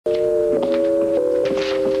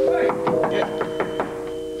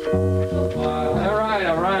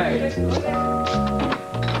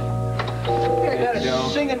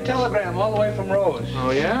telegram all the way from Rose.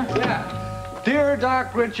 Oh, yeah? Yeah. Dear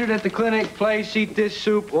Doc Richard at the clinic, place, eat this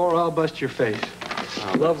soup or I'll bust your face.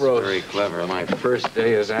 Oh, love Rose. Very clever. My first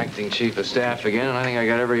day as acting chief of staff again, and I think I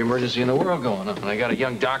got every emergency in the world going on. And I got a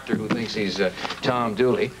young doctor who thinks he's Tom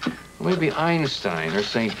Dooley. Maybe Einstein or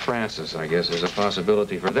St. Francis, I guess, is a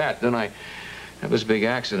possibility for that. Then I have this big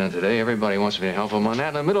accident today. Everybody wants me to help them on that.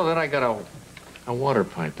 In the middle of that, I got a water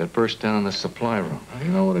pipe that burst down in the supply room. You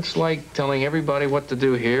know what it's like telling everybody what to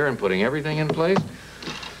do here and putting everything in place?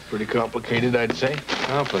 Pretty complicated, I'd say.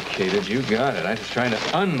 Complicated, you got it. I was trying to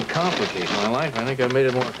uncomplicate my life. I think I made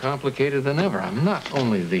it more complicated than ever. I'm not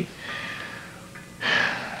only the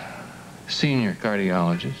senior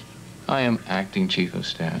cardiologist. I am acting chief of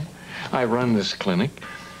staff. I run this clinic.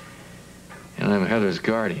 And I'm Heather's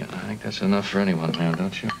guardian. I think that's enough for anyone, man,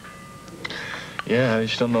 don't you? Yeah, I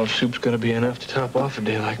just don't know if soup's gonna be enough to top off a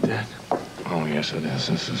day like that. Oh, yes, it is.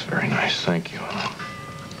 This is very nice. Thank you.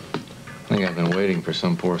 I think I've been waiting for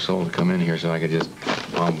some poor soul to come in here so I could just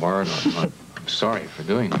bombard them. I'm sorry for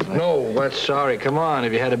doing that. No, what's sorry? Come on.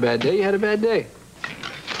 If you had a bad day, you had a bad day.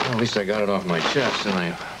 Well, at least I got it off my chest, and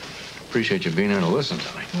I appreciate you being here to listen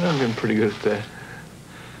to me. Well, I'm getting pretty good at that.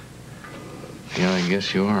 Yeah, I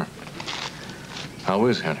guess you are. How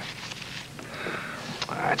is Heather?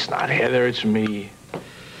 It's not Heather, it's me.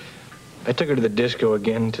 I took her to the disco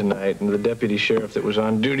again tonight, and the deputy sheriff that was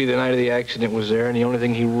on duty the night of the accident was there, and the only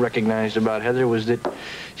thing he recognized about Heather was that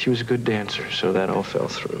she was a good dancer, so that all fell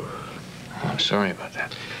through. Oh, I'm sorry about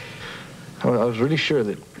that. I was really sure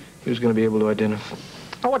that he was going to be able to identify.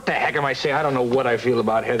 Oh, what the heck am I saying? I don't know what I feel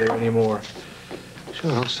about Heather anymore.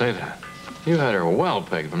 Sure, don't say that. You had her well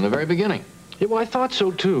pegged from the very beginning. Yeah, well, I thought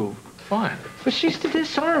so, too. Fine. But she's a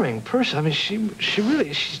disarming person. I mean,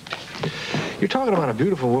 she's... You're talking about a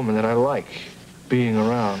beautiful woman that I like being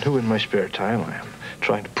around, who in my spare time I am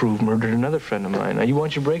trying to prove murdered another friend of mine. Now, you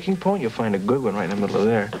want your breaking point? You'll find a good one right in the middle of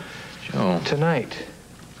there. Joe. Tonight,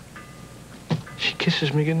 she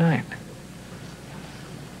kisses me goodnight.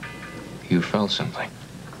 You felt something.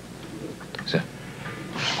 Is that...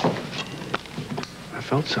 I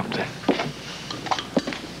felt something.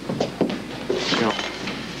 Joe.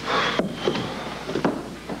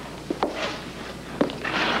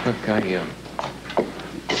 Look,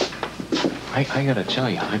 I gotta tell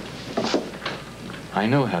you, I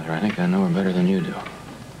know Heather. I think I know her better than you do.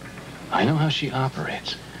 I know how she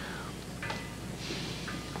operates.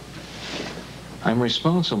 I'm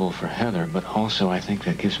responsible for Heather, but also I think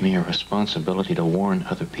that gives me a responsibility to warn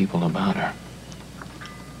other people about her.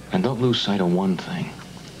 And don't lose sight of one thing.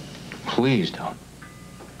 Please don't.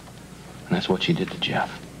 And that's what she did to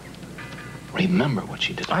Jeff. Remember what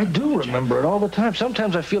she did. I do remember it all the time.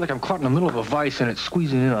 Sometimes I feel like I'm caught in the middle of a vice and it's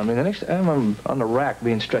squeezing in on me. The next time I'm on the rack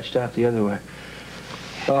being stretched out the other way.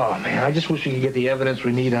 Oh, man, I just wish we could get the evidence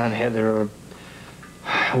we need on Heather, or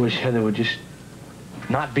I wish Heather would just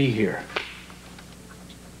not be here.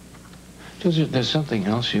 There's something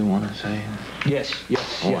else you want to say? Yes.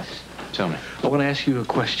 What? Tell me. I want to ask you a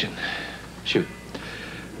question. Shoot.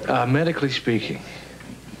 Medically speaking,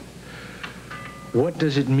 what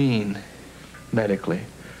does it mean, medically,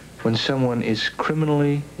 when someone is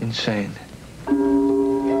criminally insane? I can't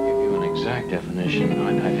give you an exact definition.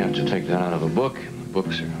 I'd have to take that out of a book. The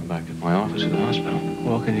books are back at my office at the hospital.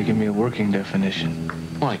 Well, can you give me a working definition?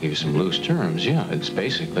 Well, I give you some loose terms, yeah. It's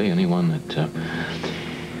basically anyone that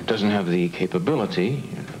doesn't have the capability,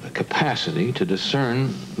 the capacity to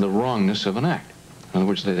discern the wrongness of an act. In other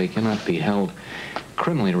words, they cannot be held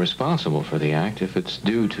criminally responsible for the act if it's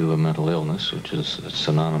due to a mental illness, which is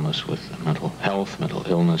synonymous with mental health, mental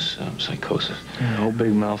illness, psychosis. Yeah, a whole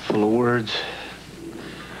big mouthful of words.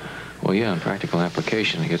 Well, yeah, in practical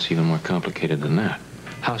application, it gets even more complicated than that.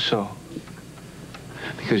 How so?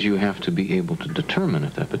 Because you have to be able to determine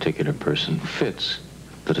if that particular person fits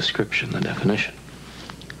the description, the definition.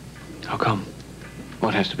 How come?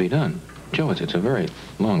 What has to be done? Joe, it's a very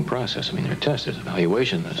long process. I mean, there are tests, there's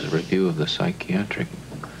evaluation, there's a review of the psychiatric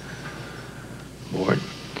board.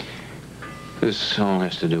 This all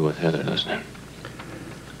has to do with Heather, doesn't it?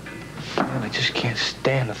 Man, I just can't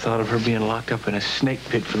stand the thought of her being locked up in a snake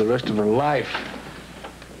pit for the rest of her life.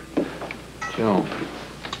 Joe,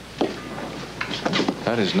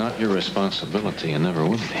 that is not your responsibility and never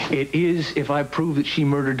would be. It is if I prove that she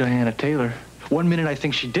murdered Diana Taylor. One minute I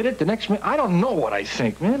think she did it, the next minute, I don't know what I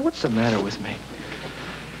think, man. What's the matter with me?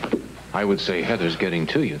 I would say Heather's getting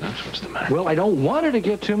to you. That's what's the matter. Well, I don't want her to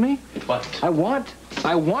get to me. What? I want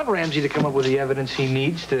Ramsey to come up with the evidence he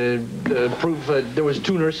needs to prove there was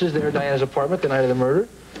 2 nurses there at Diana's apartment the night of the murder.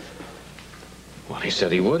 Well, he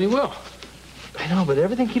said he would. He will. I know, but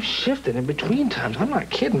everything keeps shifting in between times. I'm not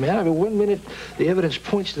kidding, man. I mean, one minute the evidence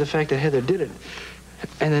points to the fact that Heather did it,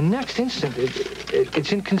 and the next instant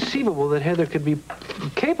it's inconceivable that Heather could be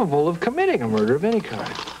capable of committing a murder of any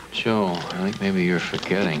kind. Joe, I think maybe you're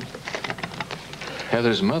forgetting.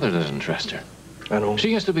 Heather's mother doesn't trust her. I know.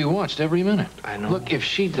 She has to be watched every minute. I know. Look, if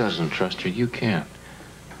she doesn't trust her, you can't.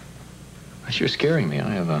 That's sure scaring me. I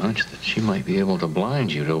have a hunch that she might be able to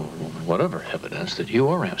blind you to whatever evidence that you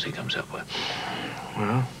or Ramsey comes up with.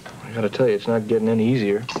 Well, I gotta tell you, it's not getting any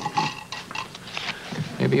easier.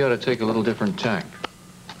 Maybe you ought to take a little different tack.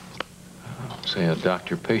 Say a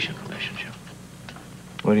doctor-patient relationship.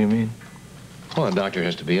 What do you mean? Well, a doctor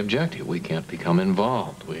has to be objective. We can't become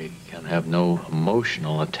involved. We can have no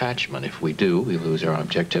emotional attachment. If we do, we lose our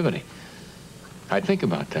objectivity. I'd think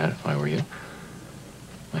about that if I were you.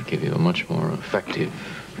 Might give you a much more effective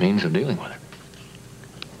means of dealing with her.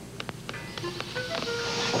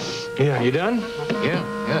 Yeah, you done? Yeah.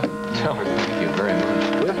 Tell her thank you very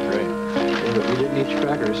much. Yeah. Great. Yeah, but you didn't eat your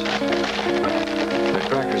crackers. The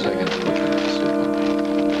crackers I can put in the soup.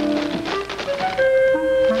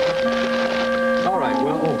 All right,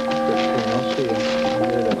 well, I'll see you.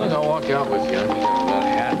 Look, I'll walk out with you. I think I'm about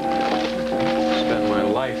hat. Spend my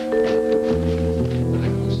life in one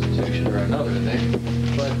institution or another, they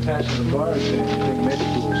Try to pass in the bars, big med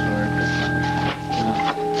schools.